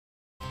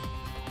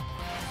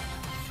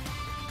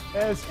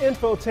As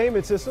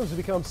infotainment systems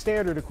become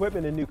standard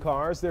equipment in new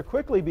cars, they're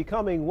quickly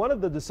becoming one of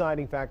the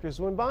deciding factors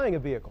when buying a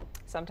vehicle.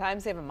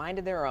 Sometimes they have a mind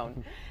of their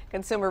own.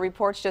 Consumer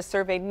Reports just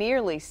surveyed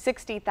nearly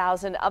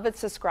 60,000 of its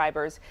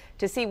subscribers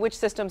to see which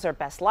systems are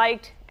best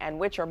liked and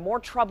which are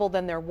more trouble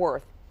than they're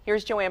worth.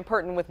 Here's Joanne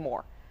Purton with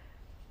more.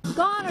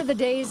 Gone are the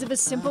days of a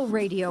simple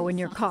radio in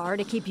your car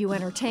to keep you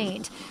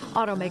entertained.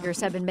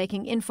 Automakers have been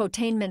making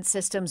infotainment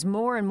systems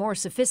more and more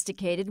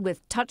sophisticated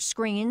with touch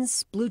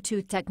screens,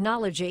 Bluetooth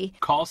technology.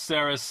 Call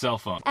Sarah's cell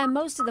phone. And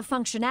most of the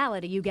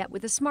functionality you get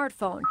with a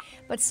smartphone.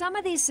 But some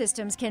of these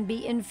systems can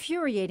be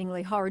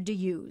infuriatingly hard to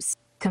use.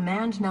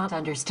 Command not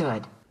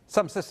understood.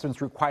 Some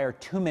systems require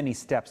too many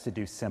steps to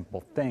do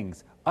simple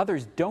things.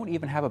 Others don't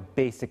even have a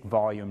basic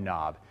volume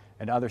knob.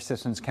 And other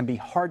systems can be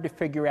hard to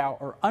figure out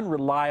or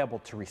unreliable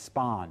to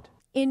respond.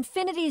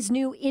 Infinity's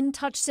new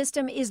InTouch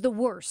system is the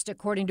worst,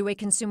 according to a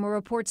Consumer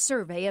Reports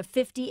survey of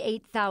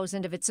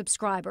 58,000 of its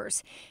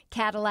subscribers.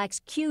 Cadillac's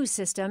Q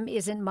system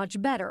isn't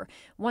much better.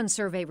 One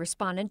survey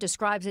respondent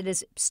describes it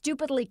as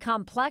stupidly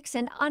complex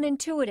and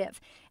unintuitive.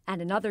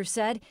 And another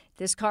said,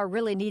 this car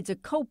really needs a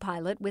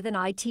co-pilot with an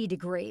IT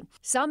degree.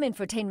 Some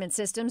infotainment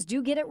systems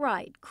do get it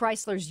right.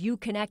 Chrysler's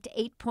Uconnect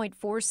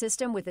 8.4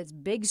 system with its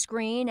big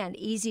screen and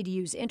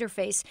easy-to-use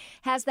interface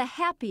has the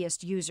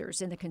happiest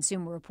users in the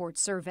Consumer Reports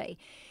survey.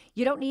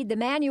 You don't need the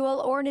manual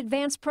or an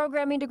advanced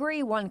programming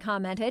degree, one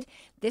commented.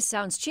 This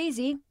sounds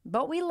cheesy,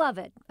 but we love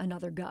it,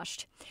 another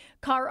gushed.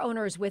 Car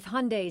owners with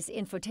Hyundai's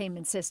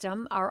infotainment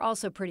system are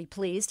also pretty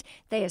pleased.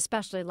 They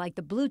especially like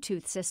the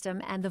Bluetooth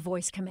system and the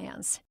voice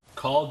commands.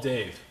 Call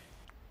Dave.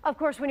 Of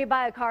course, when you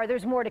buy a car,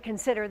 there's more to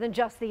consider than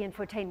just the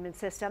infotainment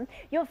system.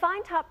 You'll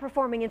find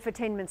top-performing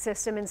infotainment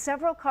system in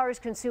several cars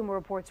Consumer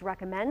Reports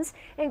recommends,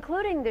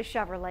 including the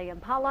Chevrolet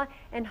Impala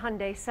and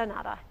Hyundai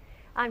Sonata.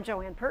 I'm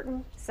Joanne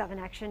Purton, 7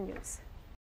 Action News.